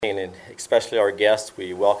and especially our guests.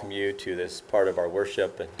 We welcome you to this part of our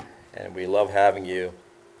worship, and we love having you.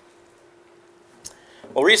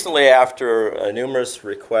 Well, recently, after numerous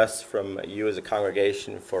requests from you as a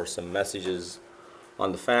congregation for some messages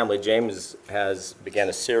on the family, James has begun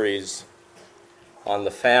a series on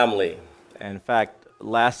the family. And in fact,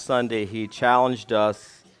 last Sunday he challenged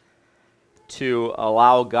us to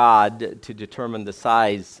allow God to determine the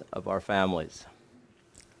size of our families.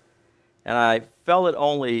 And I felt it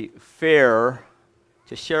only fair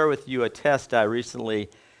to share with you a test I recently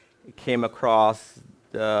came across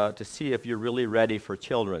to see if you're really ready for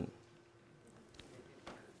children.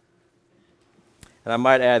 And I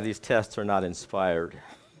might add, these tests are not inspired.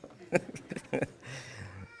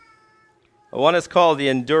 One is called the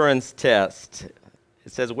endurance test.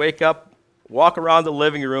 It says, wake up, walk around the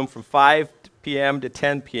living room from 5 p.m. to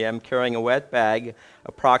 10 p.m. carrying a wet bag,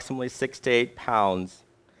 approximately 6 to 8 pounds.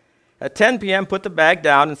 At 10 p.m., put the bag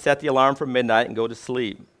down and set the alarm for midnight and go to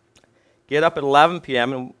sleep. Get up at 11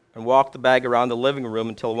 p.m. and walk the bag around the living room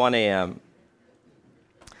until 1 a.m.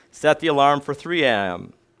 Set the alarm for 3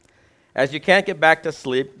 a.m. As you can't get back to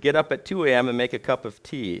sleep, get up at 2 a.m. and make a cup of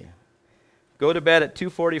tea. Go to bed at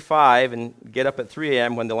 2:45 and get up at 3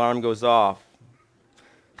 a.m. when the alarm goes off.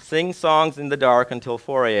 Sing songs in the dark until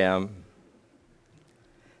 4 a.m.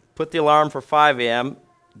 Put the alarm for 5 a.m.,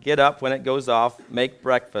 get up when it goes off, make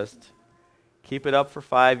breakfast, keep it up for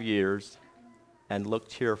 5 years, and look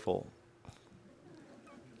cheerful.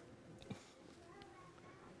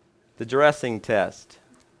 The dressing test.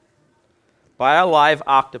 Buy a live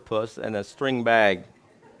octopus and a string bag.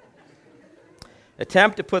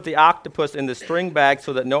 Attempt to put the octopus in the string bag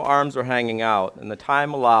so that no arms are hanging out, and the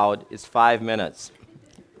time allowed is 5 minutes.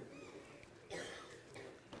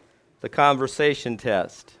 The conversation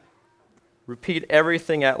test. Repeat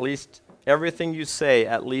everything you say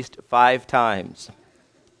at least 5 times.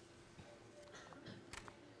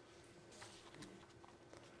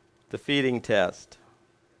 The feeding test.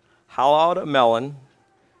 Hollow out a melon,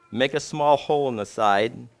 make a small hole in the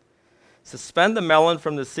side, suspend the melon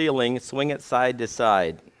from the ceiling, swing it side to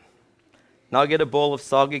side. Now get a bowl of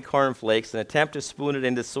soggy cornflakes and attempt to spoon it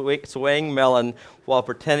into swaying melon while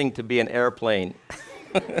pretending to be an airplane.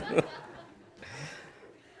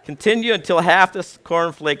 Continue until half the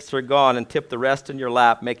cornflakes are gone and tip the rest in your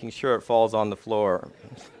lap, making sure it falls on the floor.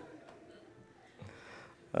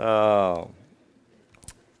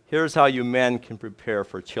 Here's how you men can prepare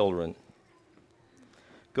for children.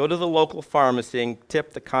 Go to the local pharmacy and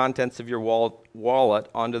tip the contents of your wallet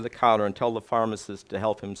onto the counter and tell the pharmacist to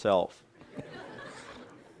help himself.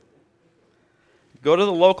 Go to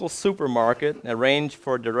the local supermarket and arrange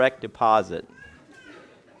for direct deposit.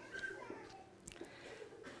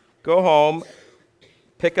 Go home,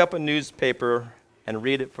 pick up a newspaper, and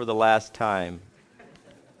read it for the last time.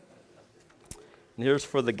 And here's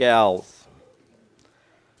for the gals.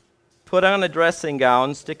 Put on a dressing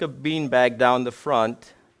gown, stick a beanbag down the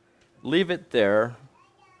front, leave it there,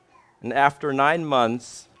 and after 9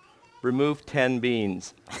 months, remove 10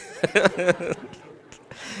 beans.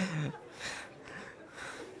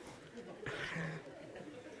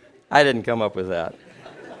 I didn't come up with that.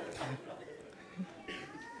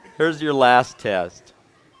 Here's your last test.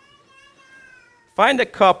 Find a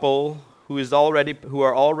couple who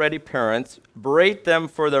are already parents, berate them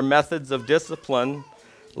for their methods of discipline,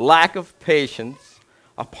 lack of patience,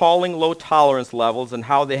 appalling low tolerance levels, and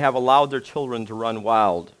how they have allowed their children to run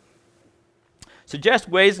wild. Suggest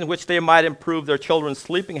ways in which they might improve their children's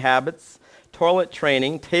sleeping habits, toilet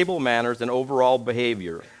training, table manners, and overall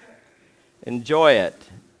behavior. Enjoy it.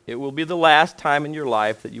 It will be the last time in your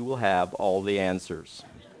life that you will have all the answers.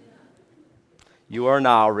 You are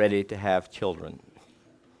now ready to have children.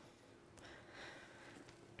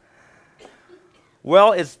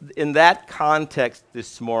 Well, it's in that context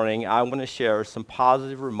this morning, I want to share some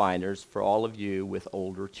positive reminders for all of you with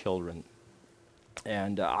older children.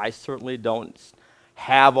 And I certainly don't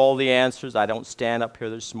have all the answers. I don't stand up here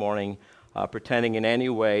this morning pretending in any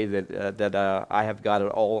way that I have got it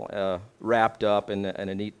all wrapped up in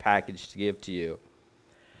a neat package to give to you.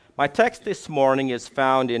 My text this morning is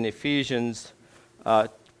found in Ephesians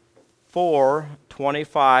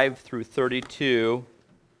 4:25 through 32.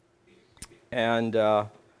 And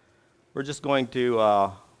we're just going to,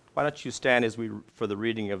 why don't you stand for the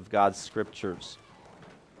reading of God's scriptures.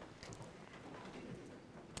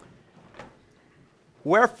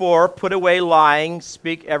 Wherefore, put away lying,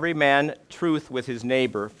 speak every man truth with his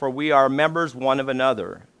neighbor, for we are members one of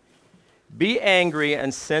another. Be angry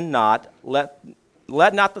and sin not, let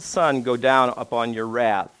not the sun go down upon your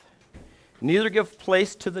wrath. Neither give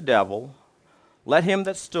place to the devil. Let him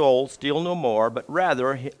that stole steal no more, but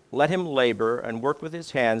rather let him labor and work with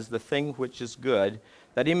his hands the thing which is good,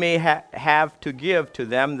 that he may have to give to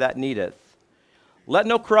them that needeth. Let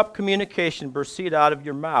no corrupt communication proceed out of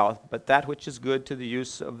your mouth, but that which is good to the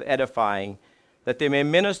use of edifying, that they may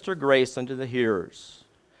minister grace unto the hearers.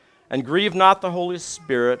 And grieve not the Holy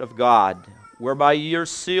Spirit of God, whereby ye are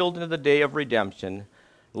sealed unto the day of redemption.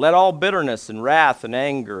 Let all bitterness and wrath and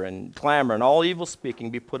anger and clamor and all evil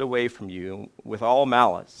speaking be put away from you with all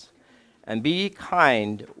malice. And be ye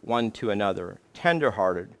kind one to another,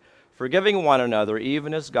 tender-hearted, forgiving one another,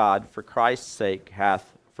 even as God, for Christ's sake,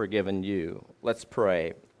 hath forgiven you. Let's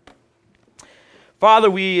pray. Father,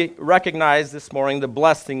 we recognize this morning the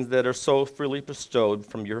blessings that are so freely bestowed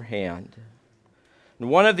from your hand. And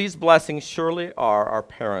one of these blessings surely are our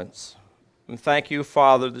parents. And thank you,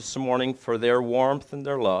 Father, this morning for their warmth and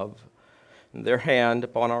their love, and their hand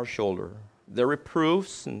upon our shoulder, their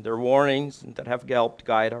reproofs and their warnings that have helped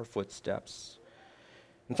guide our footsteps.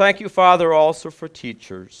 And thank you, Father, also for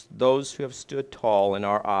teachers, those who have stood tall in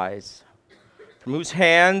our eyes, from whose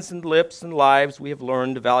hands and lips and lives we have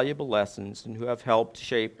learned valuable lessons and who have helped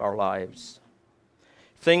shape our lives.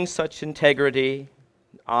 Things such as integrity,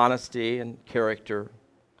 honesty, and character,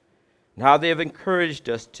 and how they have encouraged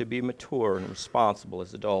us to be mature and responsible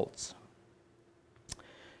as adults.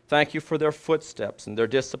 Thank you for their footsteps and their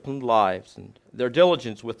disciplined lives and their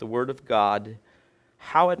diligence with the Word of God,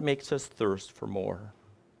 how it makes us thirst for more.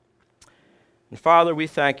 And Father, we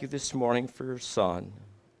thank you this morning for your Son,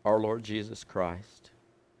 our Lord Jesus Christ.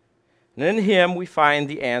 And in him we find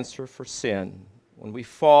the answer for sin. When we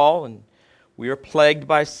fall and we are plagued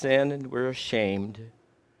by sin and we're ashamed,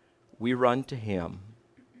 we run to him.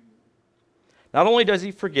 Not only does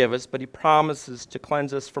he forgive us, but he promises to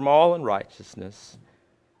cleanse us from all unrighteousness.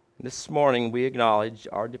 And this morning we acknowledge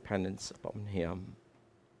our dependence upon him.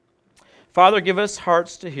 Father, give us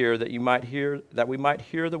hearts to hear that we might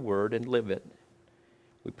hear the word and live it.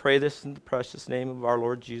 We pray this in the precious name of our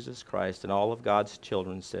Lord Jesus Christ, and all of God's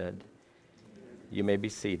children said, you may be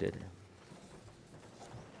seated.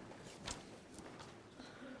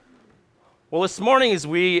 Well, this morning as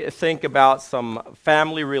we think about some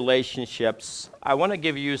family relationships, I want to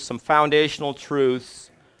give you some foundational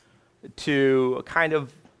truths to kind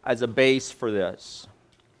of as a base for this.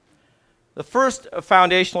 The first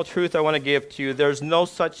foundational truth I want to give to you, there's no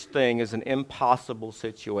such thing as an impossible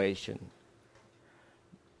situation.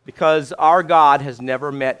 Because our God has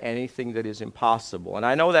never met anything that is impossible. And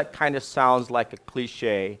I know that kind of sounds like a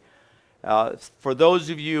cliche. For those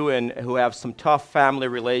of you who have some tough family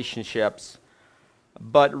relationships,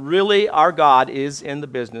 but really our God is in the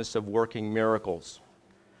business of working miracles.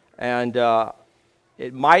 And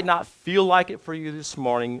it might not feel like it for you this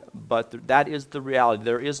morning, but that is the reality.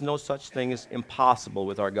 There is no such thing as impossible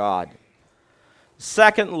with our God.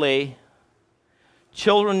 Secondly,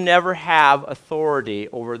 children never have authority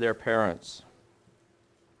over their parents.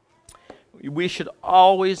 We should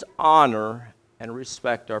always honor and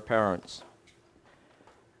respect our parents.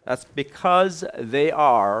 That's because they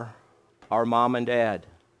are our mom and dad,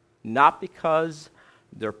 not because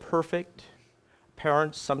they're perfect.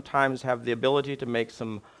 Parents sometimes have the ability to make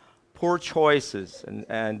some poor choices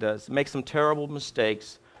and make some terrible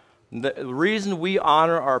mistakes. The reason we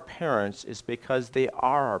honor our parents is because they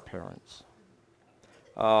are our parents.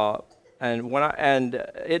 And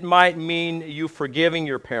it might mean you forgiving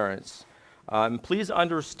your parents. Please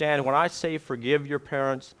understand, when I say forgive your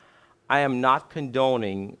parents, I am not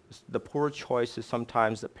condoning the poor choices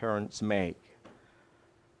sometimes that parents make.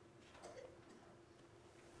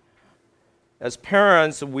 As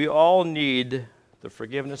parents, we all need the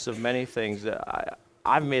forgiveness of many things.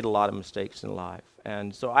 I've made a lot of mistakes in life,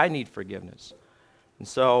 and so I need forgiveness. And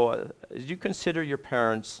so as you consider your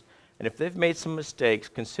parents, and if they've made some mistakes,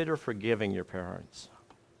 consider forgiving your parents.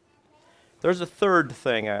 There's a third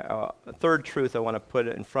thing, a third truth I want to put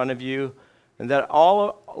in front of you, and that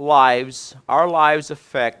our lives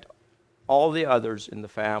affect all the others in the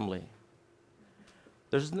family.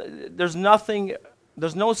 There's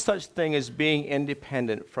no such thing as being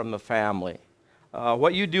independent from the family.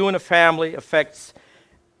 What you do in a family affects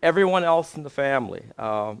everyone else in the family.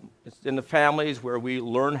 It's in the families where we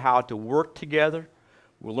learn how to work together,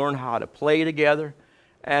 we learn how to play together,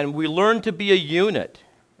 and we learn to be a unit.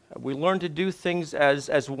 We learn to do things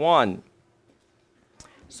as one.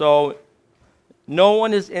 So no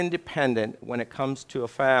one is independent when it comes to a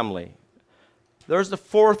family. There's the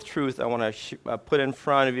fourth truth I want to put in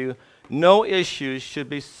front of you. No issues should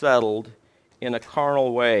be settled in a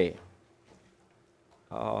carnal way.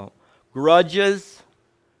 Grudges,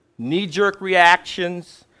 knee-jerk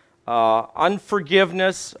reactions,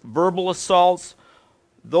 unforgiveness, verbal assaults,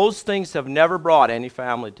 those things have never brought any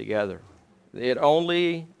family together. It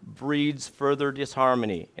only breeds further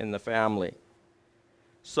disharmony in the family.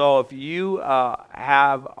 So if you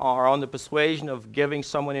are on the persuasion of giving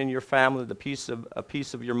someone in your family a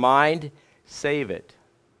piece of your mind, save it,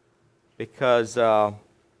 because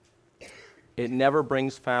it never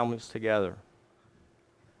brings families together.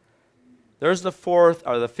 There's the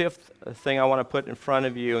fifth thing I want to put in front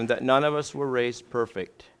of you, and that none of us were raised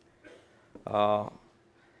perfect.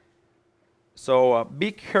 So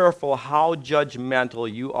be careful how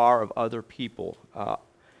judgmental you are of other people.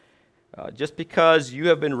 Just because you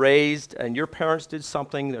have been raised and your parents did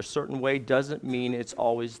something a certain way doesn't mean it's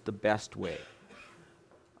always the best way.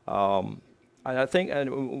 And I think,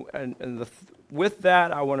 with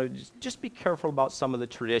that, I want to just be careful about some of the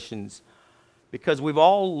traditions, because we've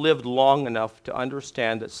all lived long enough to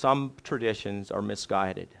understand that some traditions are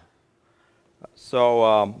misguided.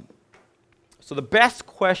 So the best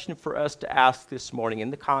question for us to ask this morning in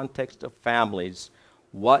the context of families,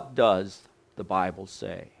 what does the Bible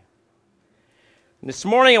say? And this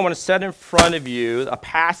morning I want to set in front of you a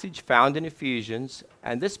passage found in Ephesians,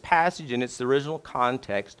 and this passage in its original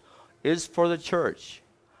context is for the church.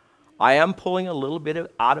 I am pulling a little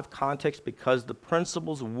bit out of context because the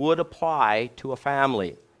principles would apply to a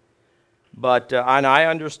family. But and I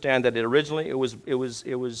understand that originally it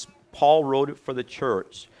was Paul wrote it for the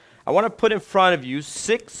church. I want to put in front of you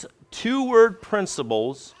 6 two-word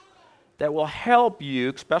principles that will help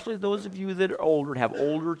you, especially those of you that are older and have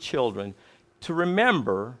older children, to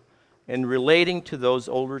remember in relating to those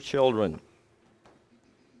older children.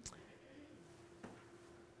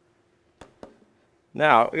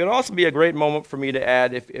 Now, it would also be a great moment for me to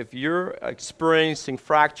add, if you're experiencing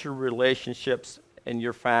fractured relationships in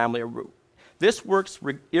your family, this works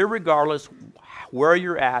irregardless where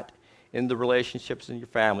you're at in the relationships in your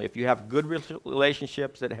family. If you have good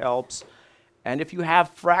relationships, it helps. And if you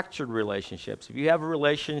have fractured relationships, if you have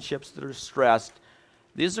relationships that are stressed,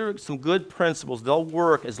 these are some good principles. They'll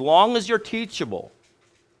work as long as you're teachable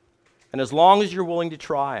and as long as you're willing to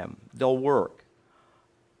try them. They'll work.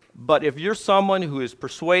 But if you're someone who is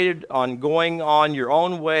persuaded on going on your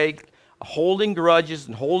own way, holding grudges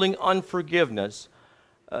and holding unforgiveness,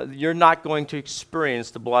 you're not going to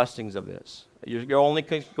experience the blessings of this. You're only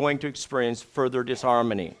going to experience further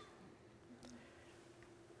disharmony.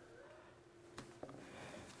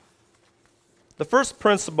 The first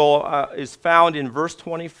principle is found in verse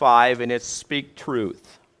 25, and it's speak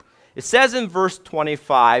truth. It says in verse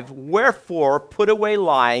 25, "Wherefore put away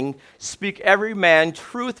lying, speak every man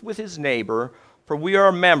truth with his neighbor, for we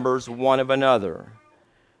are members one of another."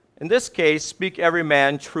 In this case, speak every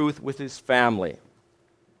man truth with his family.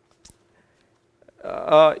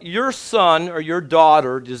 Your son or your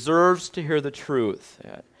daughter deserves to hear the truth.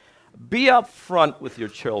 Be upfront with your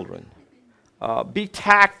children. Be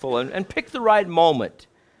tactful and pick the right moment.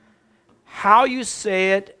 How you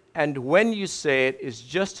say it and when you say it is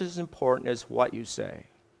just as important as what you say.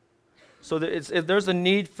 So there's a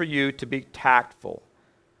need for you to be tactful.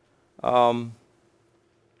 And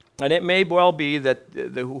it may well be that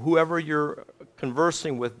whoever you're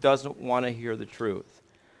conversing with doesn't want to hear the truth.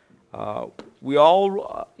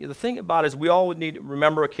 The thing about it is we all would need to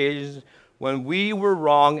remember occasions when we were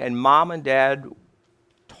wrong and mom and dad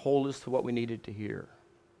told us what we needed to hear.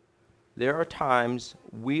 There are times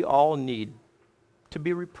we all need to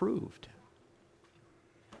be reproved.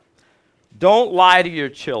 Don't lie to your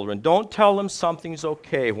children. Don't tell them something's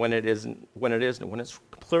okay when it isn't, when it's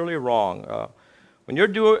clearly wrong. When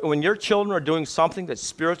your children are doing something that's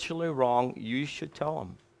spiritually wrong, you should tell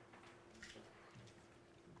them.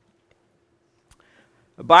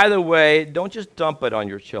 By the way, don't just dump it on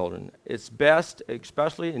your children. It's best,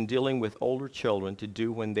 especially in dealing with older children, to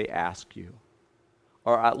do when they ask you,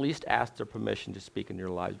 or at least ask their permission to speak in their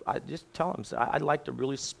lives. Just tell them, I'd like to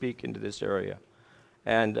really speak into this area.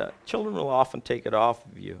 And children will often take it off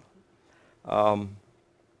of you.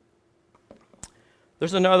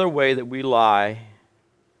 There's another way that we lie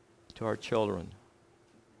to our children.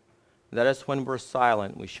 That is when we're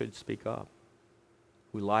silent, we should speak up.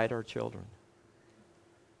 We lie to our children.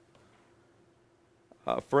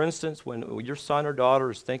 For instance, when your son or daughter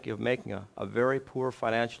is thinking of making a very poor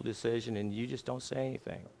financial decision and you just don't say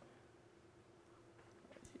anything,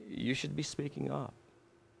 you should be speaking up.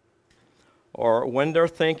 Or when they're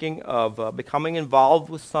thinking of becoming involved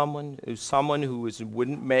with someone who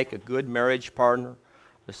wouldn't make a good marriage partner,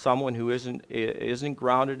 or someone who isn't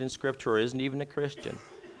grounded in Scripture or isn't even a Christian,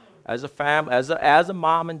 as a family, as a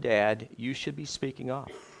mom and dad, you should be speaking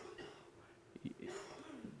up.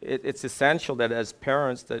 it's essential that as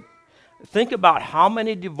parents that think about how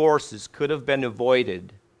many divorces could have been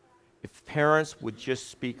avoided if parents would just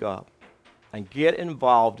speak up and get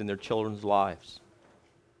involved in their children's lives.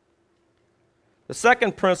 The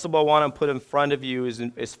second principle I want to put in front of you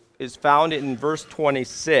is found in verse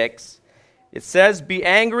 26. It says, "Be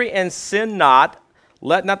angry and sin not.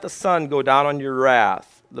 Let not the sun go down on your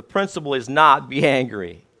wrath." The principle is not be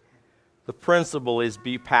angry. The principle is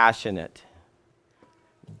be passionate.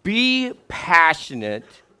 Be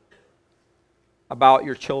passionate about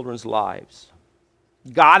your children's lives.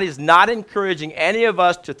 God is not encouraging any of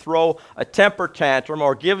us to throw a temper tantrum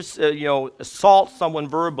or assault someone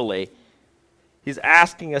verbally. He's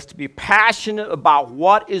asking us to be passionate about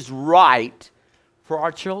what is right for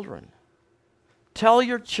our children. Tell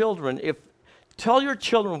your children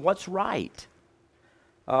what's right.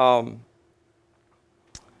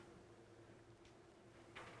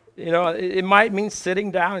 It might mean sitting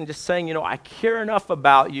down and just saying, I care enough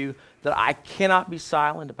about you that I cannot be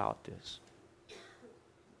silent about this.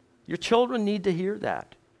 Your children need to hear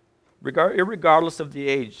that, regardless of the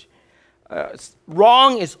age.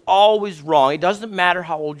 Wrong is always wrong. It doesn't matter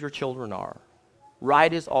how old your children are.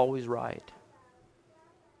 Right is always right.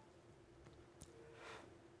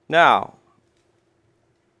 Now,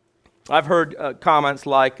 I've heard comments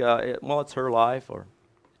like, well, it's her life, or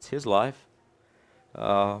it's his life.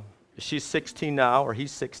 She's 16 now, or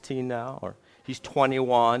he's 16 now, or he's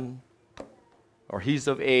 21, or he's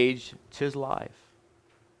of age. It's his life.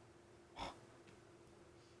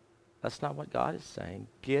 That's not what God is saying.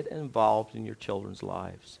 Get involved in your children's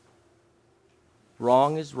lives.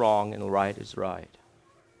 Wrong is wrong and right is right.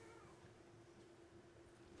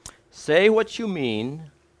 Say what you mean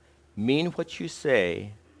what you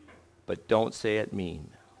say, but don't say it mean.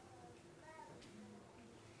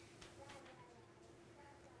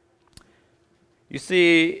 You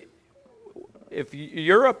see, if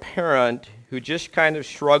you're a parent who just kind of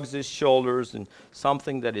shrugs his shoulders and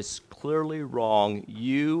something that is clearly wrong,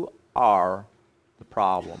 you are the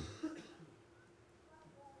problem.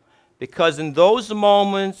 Because in those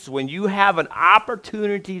moments when you have an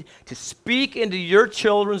opportunity to speak into your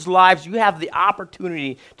children's lives, you have the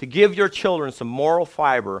opportunity to give your children some moral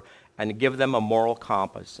fiber and to give them a moral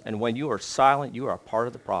compass. And when you are silent, you are a part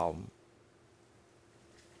of the problem.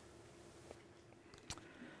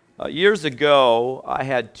 Years ago, I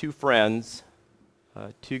had two friends,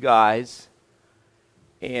 two guys,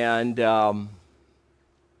 and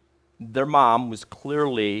their mom was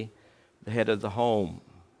clearly the head of the home.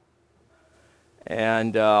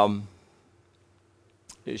 And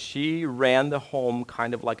she ran the home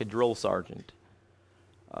kind of like a drill sergeant.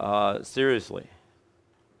 Seriously.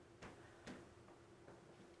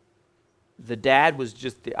 The dad was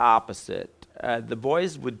just the opposite. The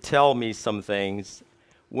boys would tell me some things.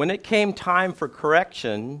 When it came time for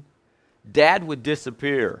correction, Dad would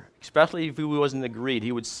disappear, especially if he wasn't agreed.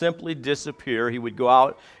 He would simply disappear. He would go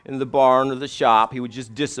out in the barn or the shop. He would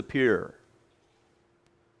just disappear.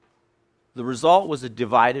 The result was a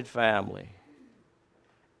divided family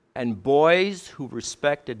and boys who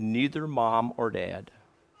respected neither mom or dad.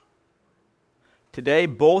 Today,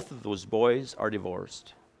 both of those boys are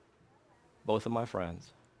divorced, both of my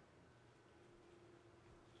friends.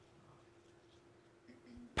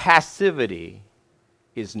 Passivity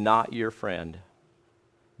is not your friend.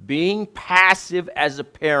 Being passive as a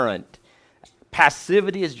parent,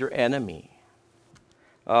 passivity is your enemy.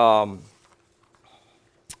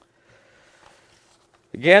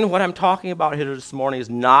 Again, what I'm talking about here this morning is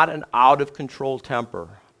not an out-of-control temper.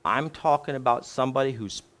 I'm talking about somebody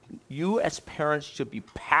you as parents should be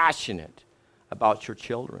passionate about your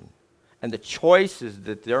children and the choices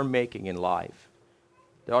that they're making in life.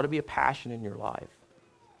 There ought to be a passion in your life.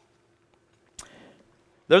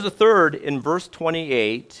 There's a third in verse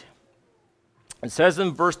 28. It says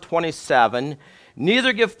in verse 27,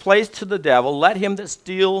 "Neither give place to the devil. Let him that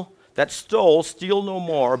stole steal no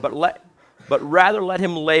more, but rather let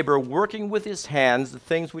him labor, working with his hands the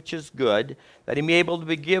things which is good, that he may be able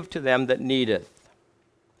to give to them that needeth."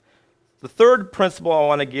 The third principle I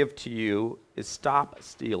want to give to you is stop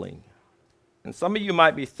stealing. And some of you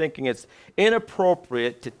might be thinking it's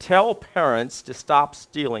inappropriate to tell parents to stop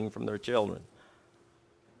stealing from their children.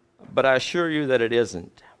 But I assure you that it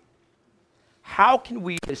isn't. How can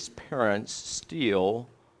we as parents steal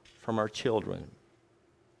from our children?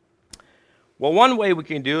 Well, one way we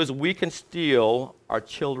can do is we can steal our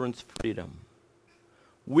children's freedom.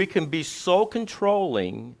 We can be so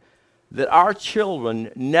controlling that our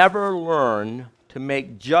children never learn to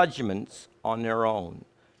make judgments on their own,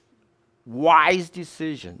 wise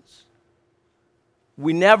decisions.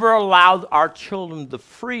 we never allowed our children the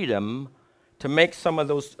freedom to make some of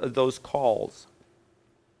those calls.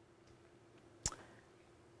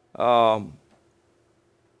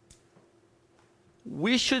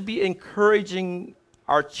 We should be encouraging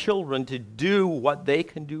our children to do what they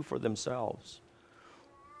can do for themselves.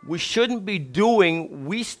 We shouldn't be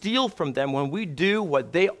we steal from them when we do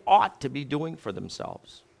what they ought to be doing for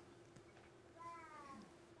themselves.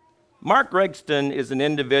 Mark Gregston is an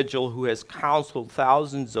individual who has counseled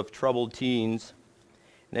thousands of troubled teens.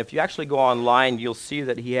 And if you actually go online, you'll see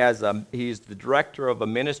that he's the director of a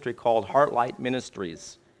ministry called Heartlight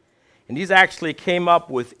Ministries. And he's actually came up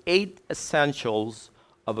with 8 essentials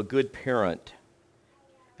of a good parent,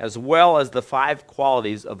 as well as the 5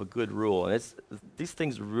 qualities of a good rule. And these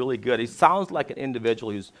things are really good. He sounds like an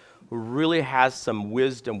individual who really has some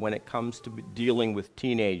wisdom when it comes to dealing with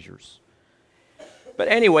teenagers. But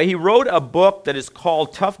anyway, he wrote a book that is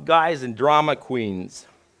called Tough Guys and Drama Queens.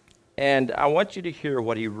 And I want you to hear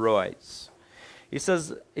what he writes. He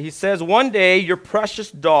says, one day your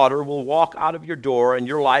precious daughter will walk out of your door and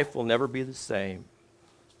your life will never be the same,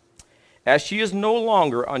 as she is no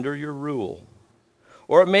longer under your rule.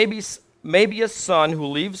 Or it may be a son who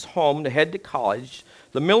leaves home to head to college,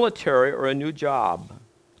 the military, or a new job.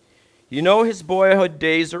 You know his boyhood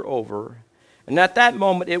days are over, and at that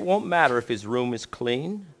moment it won't matter if his room is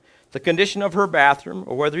clean, the condition of her bathroom,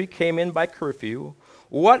 or whether he came in by curfew,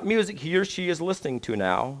 or what music he or she is listening to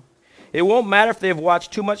now. It won't matter if they've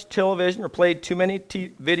watched too much television or played too many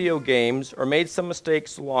video games or made some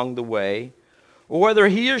mistakes along the way, or whether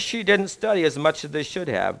he or she didn't study as much as they should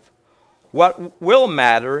have. What will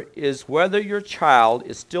matter is whether your child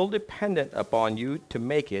is still dependent upon you to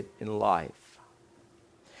make it in life.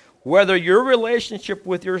 Whether your relationship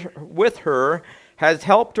with her has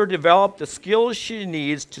helped her develop the skills she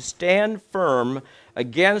needs to stand firm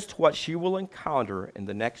against what she will encounter in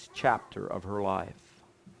the next chapter of her life.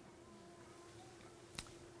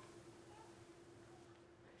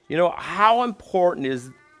 You know, how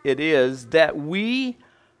important it is that we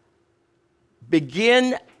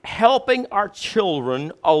begin helping our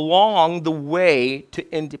children along the way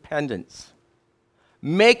to independence,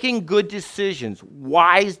 making good decisions,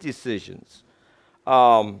 wise decisions.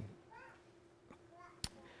 Mark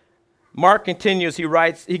continues, he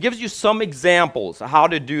writes, he gives you some examples of how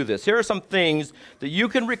to do this. Here are some things that you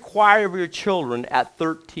can require of your children at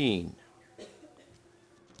 13.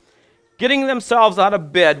 Getting themselves out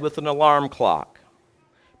of bed with an alarm clock,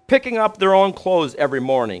 picking up their own clothes every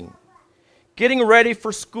morning, getting ready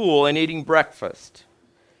for school and eating breakfast,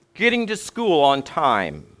 getting to school on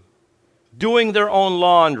time, doing their own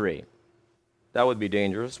laundry. That would be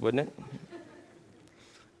dangerous, wouldn't it?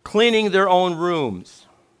 Cleaning their own rooms,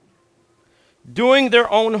 doing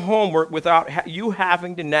their own homework without you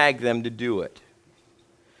having to nag them to do it,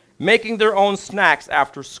 making their own snacks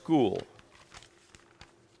after school.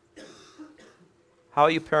 How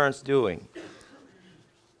are you parents doing?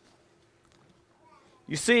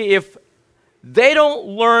 You see, if they don't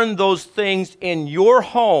learn those things in your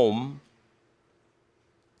home,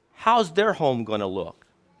 how's their home going to look?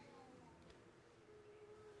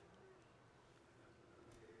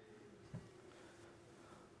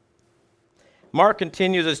 Mark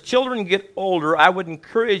continues, as children get older, I would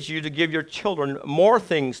encourage you to give your children more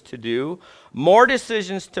things to do, more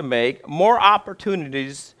decisions to make, more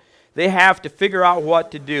opportunities they have to figure out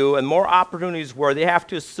what to do, and more opportunities where they have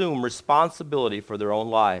to assume responsibility for their own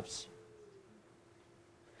lives.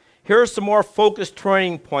 Here are some more focused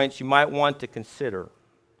training points you might want to consider.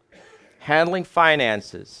 Handling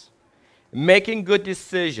finances, making good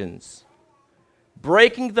decisions,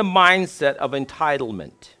 breaking the mindset of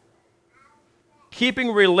entitlement,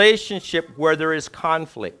 keeping relationship where there is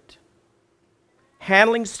conflict,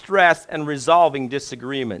 handling stress and resolving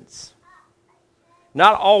disagreements,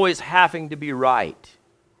 not always having to be right,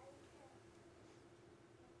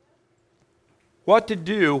 what to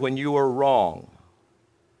do when you are wrong,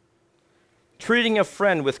 treating a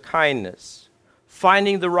friend with kindness,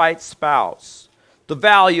 finding the right spouse, the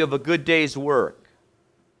value of a good day's work,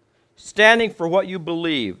 standing for what you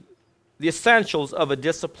believe, the essentials of a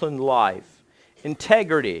disciplined life,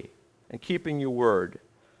 integrity and keeping your word,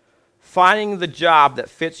 finding the job that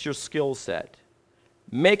fits your skill set,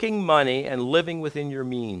 making money and living within your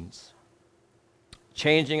means,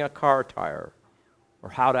 changing a car tire, or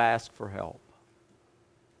how to ask for help.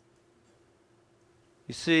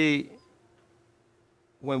 You see,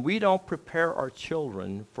 when we don't prepare our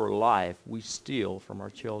children for life, we steal from our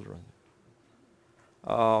children.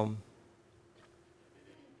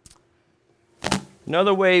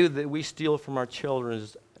 Another way that we steal from our children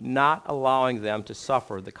is not allowing them to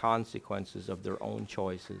suffer the consequences of their own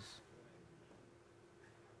choices.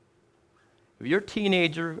 If your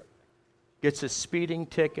teenager gets a speeding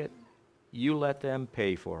ticket, you let them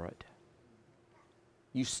pay for it.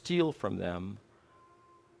 You steal from them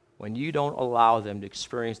when you don't allow them to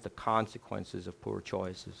experience the consequences of poor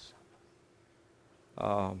choices.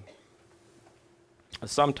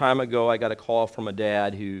 Some time ago, I got a call from a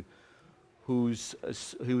dad whose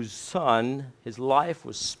son, his life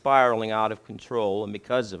was spiraling out of control, and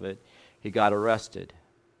because of it, he got arrested.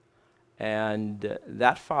 And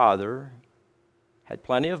that father had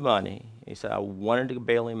plenty of money. He said, I wanted to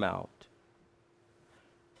bail him out.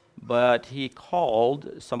 But he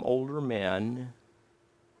called some older men,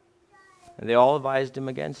 and they all advised him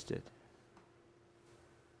against it.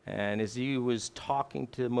 And as he was talking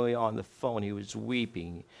to me on the phone, he was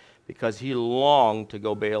weeping because he longed to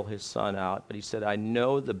go bail his son out. But he said, I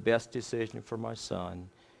know the best decision for my son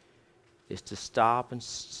is to stop and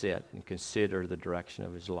sit and consider the direction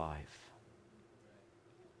of his life.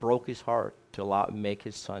 Broke his heart to make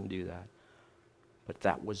his son do that. But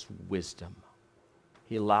that was wisdom.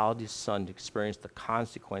 He allowed his son to experience the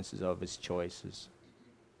consequences of his choices.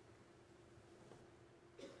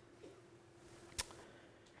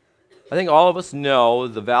 I think all of us know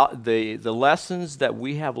the lessons that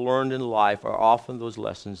we have learned in life are often those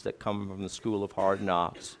lessons that come from the school of hard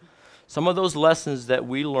knocks. Some of those lessons that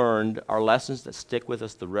we learned are lessons that stick with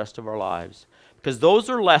us the rest of our lives, because those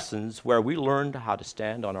are lessons where we learned how to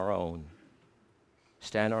stand on our own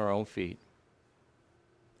feet.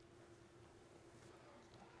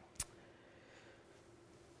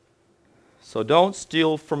 So don't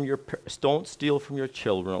steal from your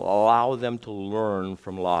children. Allow them to learn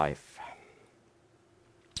from life.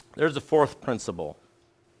 There's a fourth principle.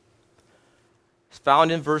 It's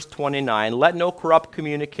found in verse 29. Let no corrupt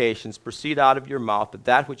communications proceed out of your mouth, but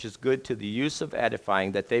that which is good to the use of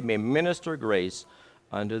edifying, that they may minister grace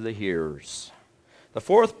unto the hearers. The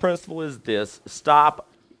fourth principle is this: stop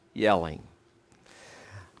yelling.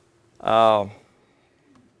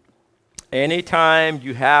 Anytime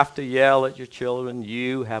you have to yell at your children,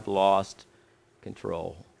 you have lost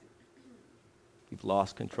control. You've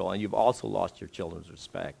lost control, and you've also lost your children's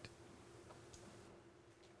respect.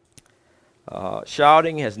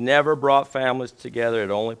 Shouting has never brought families together.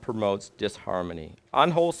 It only promotes disharmony.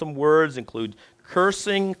 Unwholesome words include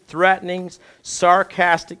cursing, threatenings,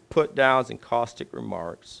 sarcastic put-downs, and caustic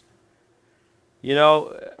remarks. You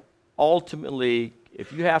know, ultimately,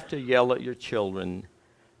 if you have to yell at your children,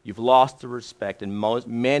 you've lost the respect, and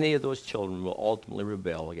many of those children will ultimately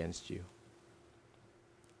rebel against you.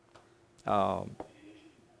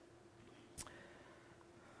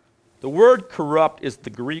 The word corrupt is the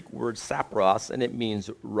Greek word sapros, and it means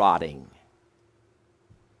rotting.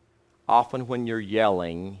 Often when you're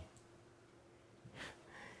yelling,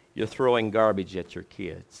 you're throwing garbage at your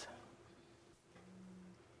kids.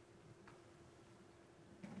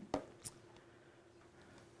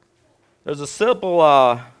 There's a simple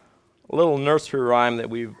little nursery rhyme that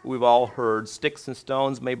we've all heard. Sticks and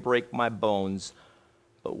stones may break my bones,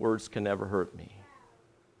 but words can never hurt me.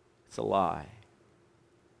 It's a lie.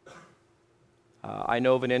 I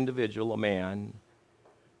know of an individual, a man,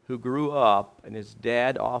 who grew up, and his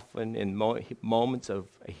dad often in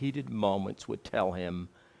heated moments would tell him,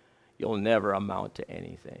 you'll never amount to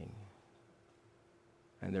anything.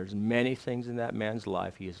 And there's many things in that man's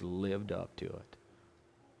life he has lived up to it.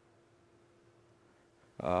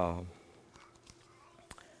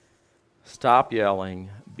 Stop yelling.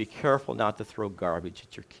 Be careful not to throw garbage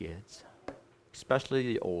at your kids, especially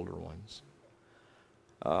the older ones.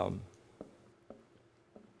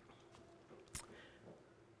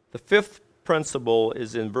 The fifth principle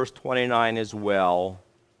is in verse 29 as well,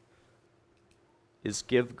 is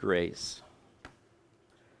give grace.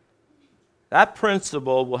 That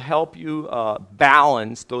principle will help you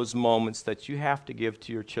balance those moments that you have to give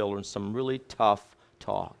to your children some really tough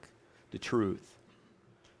talk, the truth.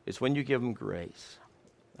 It's when you give them grace.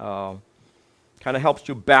 Kind of helps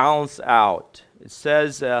you balance out. It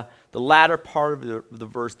says, the latter part of the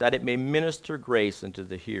verse, that it may minister grace unto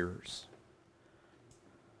the hearers.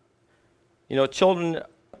 You know,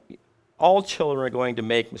 all children are going to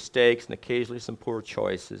make mistakes and occasionally some poor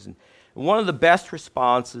choices. And one of the best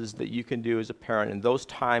responses that you can do as a parent in those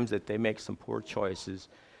times that they make some poor choices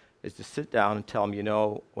is to sit down and tell them, you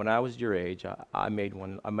know, when I was your age, I made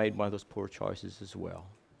one of those poor choices as well.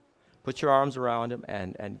 Put your arms around them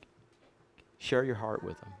and share your heart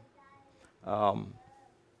with them.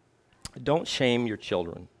 Don't shame your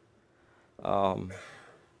children.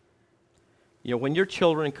 You know, when your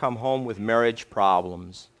children come home with marriage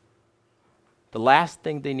problems, the last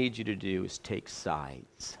thing they need you to do is take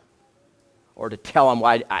sides or to tell them,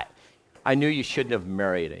 why I knew you shouldn't have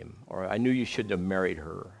married him, or I knew you shouldn't have married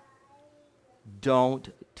her. Don't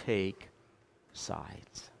take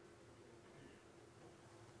sides.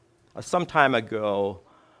 Some time ago,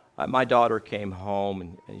 my daughter came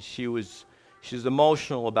home, and she was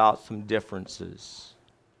emotional about some differences.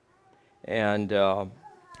 And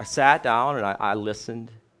I sat down and I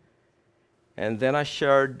listened. And then I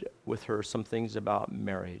shared with her some things about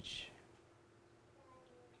marriage.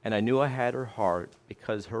 And I knew I had her heart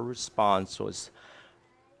because her response was,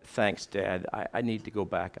 "Thanks, Dad. I need to go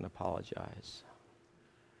back and apologize."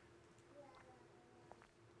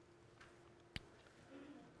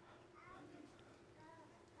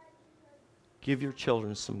 Give your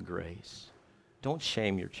children some grace. Don't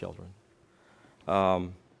shame your children.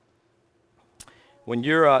 When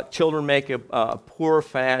your children make a poor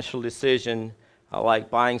financial decision, like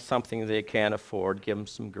buying something they can't afford, give them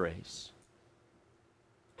some grace.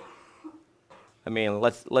 I mean,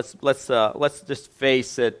 let's just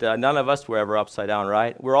face it. None of us were ever upside down,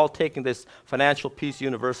 right? We're all taking this Financial Peace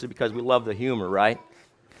University because we love the humor, right?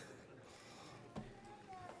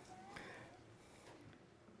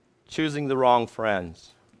 Choosing the wrong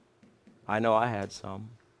friends. I know I had some.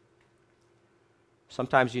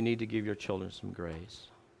 Sometimes you need to give your children some grace.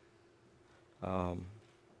 One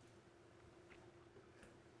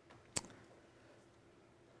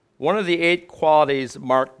of the 8 qualities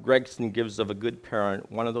Mark Gregson gives of a good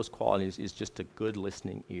parent, one of those qualities is just a good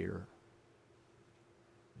listening ear.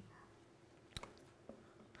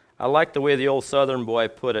 I like the way the old Southern boy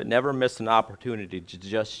put it, never miss an opportunity to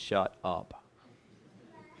just shut up.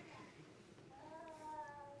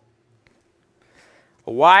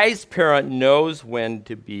 A wise parent knows when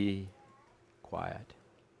to be quiet.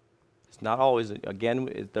 It's not always,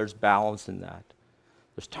 again, there's balance in that.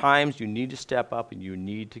 There's times you need to step up and you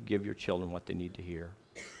need to give your children what they need to hear.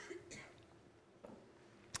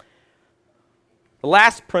 The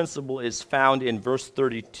last principle is found in verse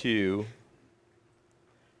 32,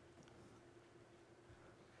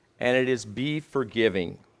 and it is be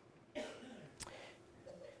forgiving.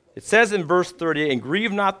 It says in verse 30, "And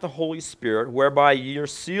grieve not the Holy Spirit, whereby ye are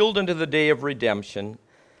sealed unto the day of redemption.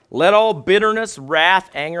 Let all bitterness, wrath,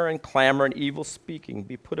 anger, and clamor, and evil speaking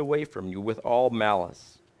be put away from you with all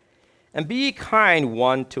malice. And be ye kind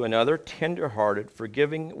one to another, tender-hearted,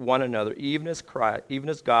 forgiving one another, even as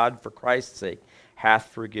God, for Christ's sake, hath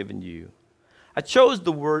forgiven you." I chose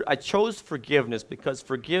forgiveness because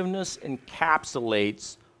forgiveness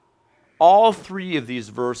encapsulates all 3 of these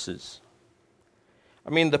verses. I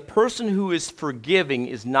mean, the person who is forgiving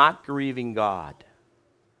is not grieving God.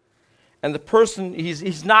 And the person,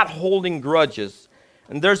 he's not holding grudges.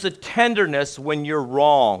 And there's a tenderness when you're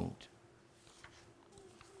wronged.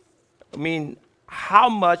 I mean, how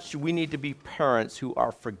much we need to be parents who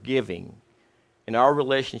are forgiving in our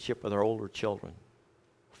relationship with our older children.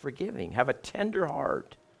 Forgiving, have a tender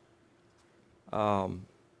heart.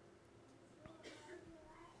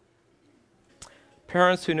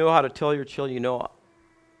 Parents who know how to tell your children,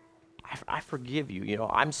 I forgive you,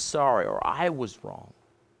 I'm sorry, or I was wrong.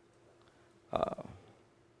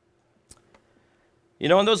 In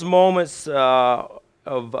those moments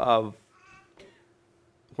of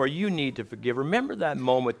where you need to forgive, remember that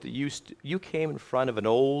moment that you came in front of an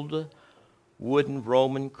old wooden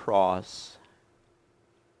Roman cross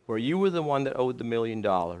where you were the one that owed the $1 million,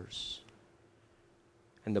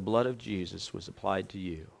 and the blood of Jesus was applied to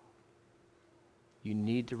you. You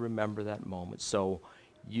need to remember that moment so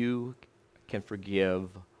you can forgive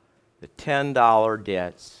the $10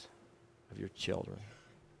 debts of your children.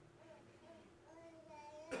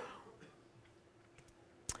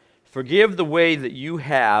 Forgive the way that you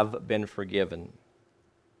have been forgiven.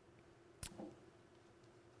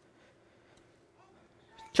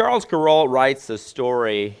 Charles Kuralt writes a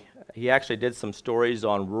story. He actually did some stories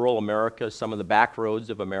on rural America, some of the back roads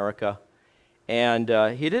of America. And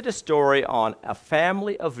he did a story on a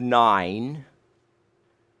family of 9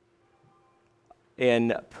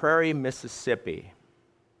 in Prairie, Mississippi.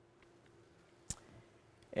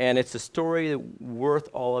 And it's a story worth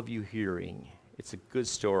all of you hearing. It's a good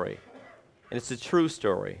story. And it's a true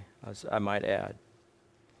story, as I might add.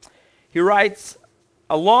 He writes,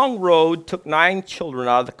 "A long road took 9 children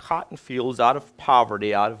out of the cotton fields, out of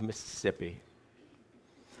poverty, out of Mississippi.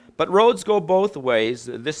 But roads go both ways.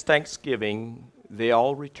 This Thanksgiving, they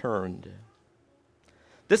all returned."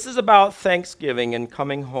 This is about Thanksgiving and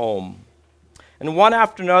coming home. And one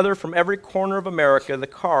after another, from every corner of America, the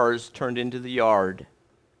cars turned into the yard.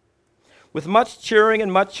 With much cheering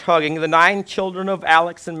and much hugging, the 9 children of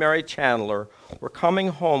Alex and Mary Chandler were coming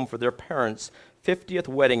home for their parents' 50th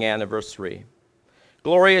wedding anniversary.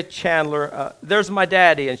 Gloria Chandler, there's my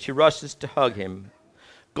daddy, and she rushes to hug him.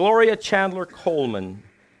 Gloria Chandler Coleman,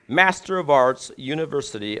 Master of Arts,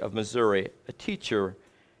 University of Missouri, a teacher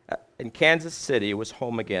in Kansas City, was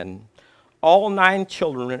home again. All 9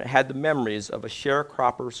 children had the memories of a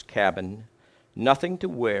sharecropper's cabin, nothing to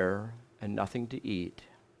wear and nothing to eat.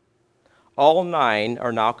 All 9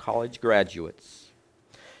 are now college graduates.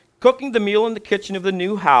 Cooking the meal in the kitchen of the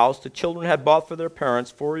new house the children had bought for their parents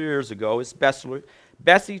 4 years ago is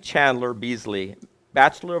Bessie Chandler Beasley,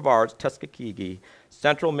 Bachelor of Arts, Tuskegee,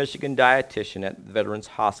 Central Michigan dietitian at the Veterans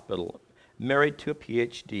Hospital, married to a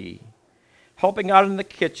PhD. Helping out in the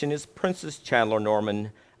kitchen is Princess Chandler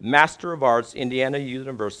Norman, Master of Arts, Indiana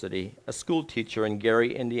University, a school teacher in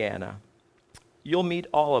Gary, Indiana. You'll meet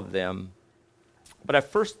all of them, but I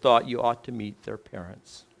first thought you ought to meet their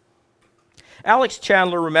parents. Alex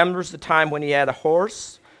Chandler remembers the time when he had a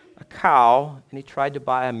horse, a cow, and he tried to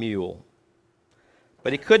buy a mule.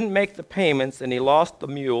 But he couldn't make the payments, and he lost the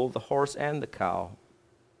mule, the horse, and the cow.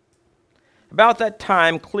 About that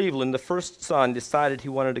time, Cleveland, the first son, decided he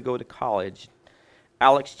wanted to go to college.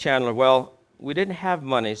 Alex Chandler, well, we didn't have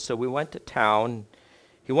money, so we went to town.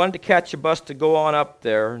 He wanted to catch a bus to go on up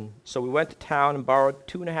there, and so we went to town and borrowed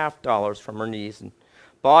 $2.50 from her niece and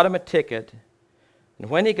bought him a ticket. And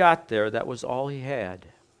when he got there, that was all he had.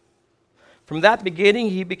 From that beginning,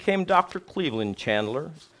 he became Dr. Cleveland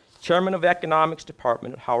Chandler, chairman of economics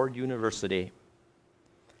department at Howard University.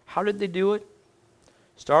 How did they do it?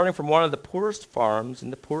 Starting from one of the poorest farms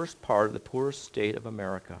in the poorest part of the poorest state of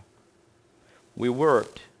America. We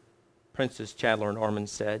worked, Princess Chandler Norman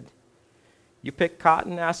said. You pick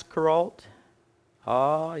cotton, asked Kuralt.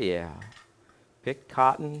 Oh, yeah. Picked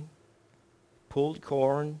cotton, pulled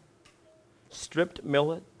corn, stripped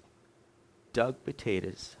millet, dug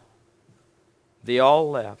potatoes. They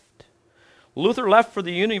all left. Luther left for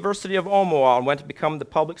the University of Omaha and went to become the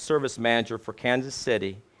public service manager for Kansas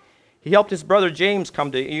City. He helped his brother James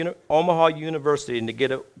come to Omaha University and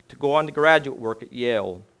to go on to graduate work at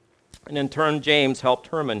Yale. And in turn, James helped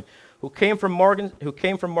Herman, who came from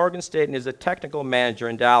Morgan State and is a technical manager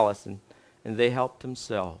in Dallas, and they helped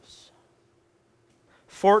themselves.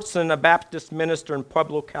 Fortson, a Baptist minister in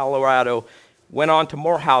Pueblo, Colorado, went on to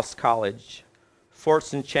Morehouse College.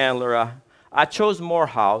 Fortson Chandler, I chose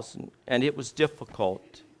Morehouse, and it was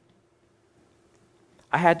difficult.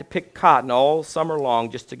 I had to pick cotton all summer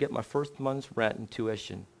long just to get my first month's rent and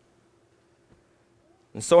tuition.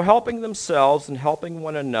 And so helping themselves and helping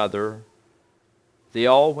one another, they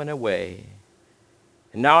all went away.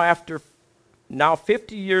 And now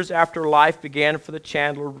 50 years after life began for the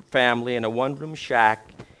Chandler family in a one-room shack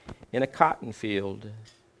in a cotton field,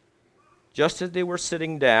 just as they were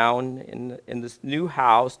sitting down in this new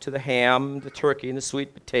house to the ham, the turkey, and the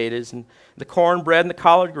sweet potatoes, and the cornbread and the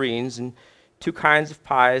collard greens, and 2 kinds of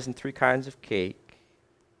pies and 3 kinds of cake,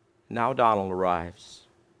 now Donald arrives,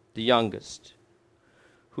 the youngest,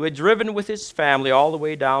 who had driven with his family all the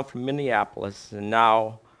way down from Minneapolis, and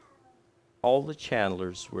now all the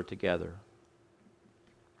Chandlers were together.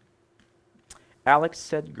 Alex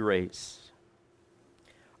said grace.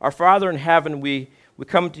 Our Father in heaven, we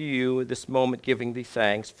come to you at this moment giving thee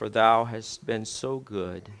thanks, for thou hast been so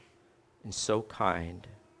good and so kind.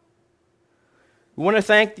 We want to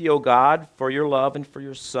thank thee, O God, for your love and for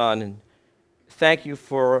your Son, and thank you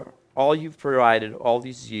for all you've provided all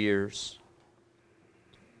these years.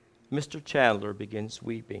 Mr. Chandler begins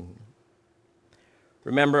weeping.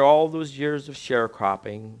 Remember all those years of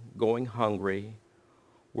sharecropping, going hungry,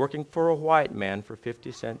 working for a white man for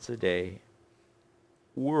 50 cents a day,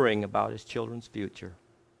 worrying about his children's future.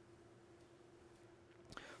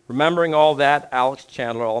 Remembering all that, Alex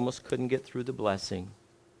Chandler almost couldn't get through the blessing.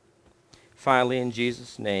 Finally, in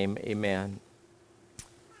Jesus' name, amen.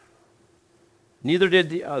 Neither did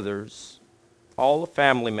the others. All the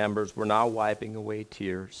family members were now wiping away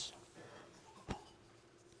tears.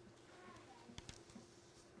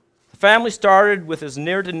 The family started with as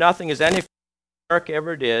near to nothing as any America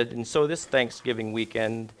ever did, and so this Thanksgiving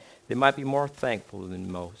weekend, they might be more thankful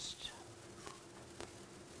than most.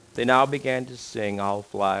 They now began to sing, I'll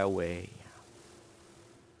Fly Away.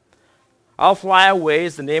 I'll Fly Away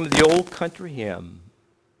is the name of the old country hymn,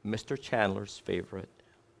 Mr. Chandler's favorite.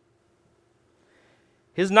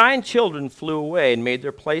 His 9 children flew away and made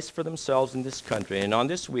their place for themselves in this country, and on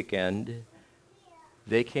this weekend,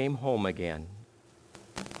 they came home again.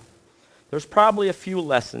 There's probably a few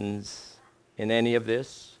lessons in any of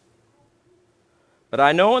this, but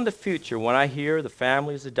I know in the future when I hear the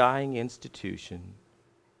family is a dying institution,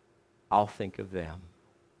 I'll think of them.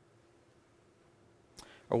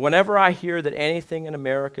 Or whenever I hear that anything in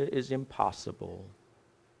America is impossible,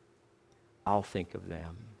 I'll think of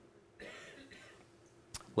them.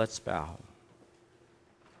 Let's bow.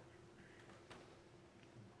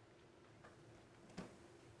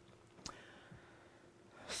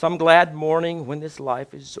 Some glad morning when this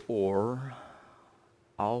life is o'er,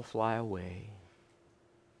 I'll fly away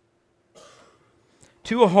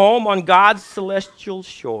to a home on God's celestial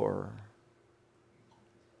shore.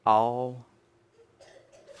 I'll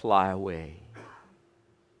fly away.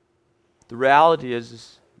 The reality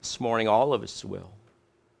is, this morning, all of us will.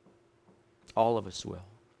 All of us will.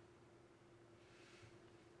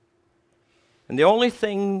 And the only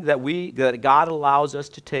thing that God allows us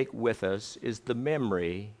to take with us is the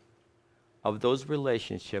memory of those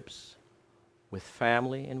relationships with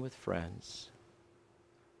family and with friends.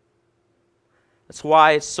 That's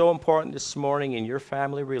why it's so important this morning in your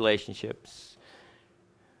family relationships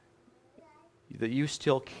that you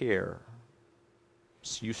still care.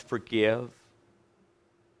 So you forgive.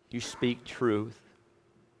 You speak truth.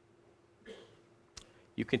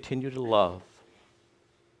 You continue to love.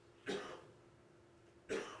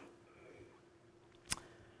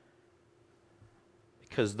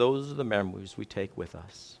 Because those are the memories we take with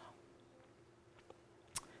us.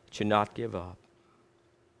 To not give up.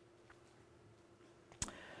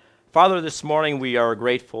 Father, this morning we are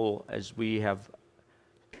grateful as we have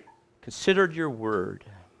considered your word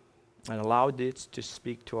and allowed it to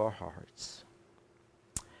speak to our hearts.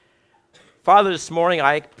 Father, this morning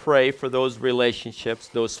I pray for those relationships,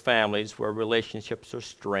 those families where relationships are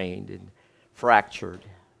strained and fractured.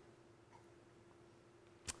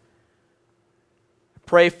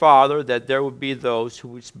 Pray, Father, that there would be those who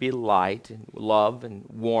would be light and love and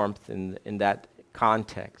warmth in that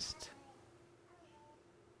context,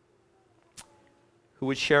 who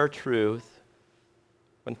would share truth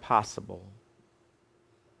when possible.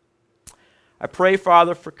 I pray,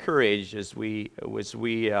 Father, for courage as we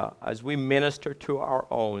minister to our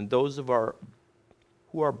own, those of our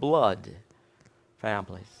who are blood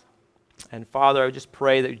families. And Father, I just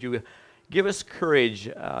pray that you give us courage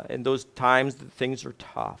in those times that things are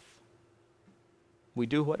tough. We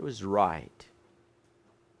do what was right,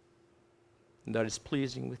 and that is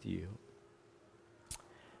pleasing with you.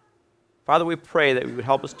 Father, we pray that you would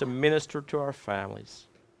help us to minister to our families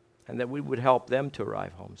and that we would help them to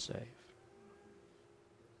arrive home safe.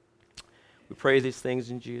 We pray these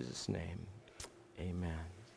things in Jesus' name. Amen.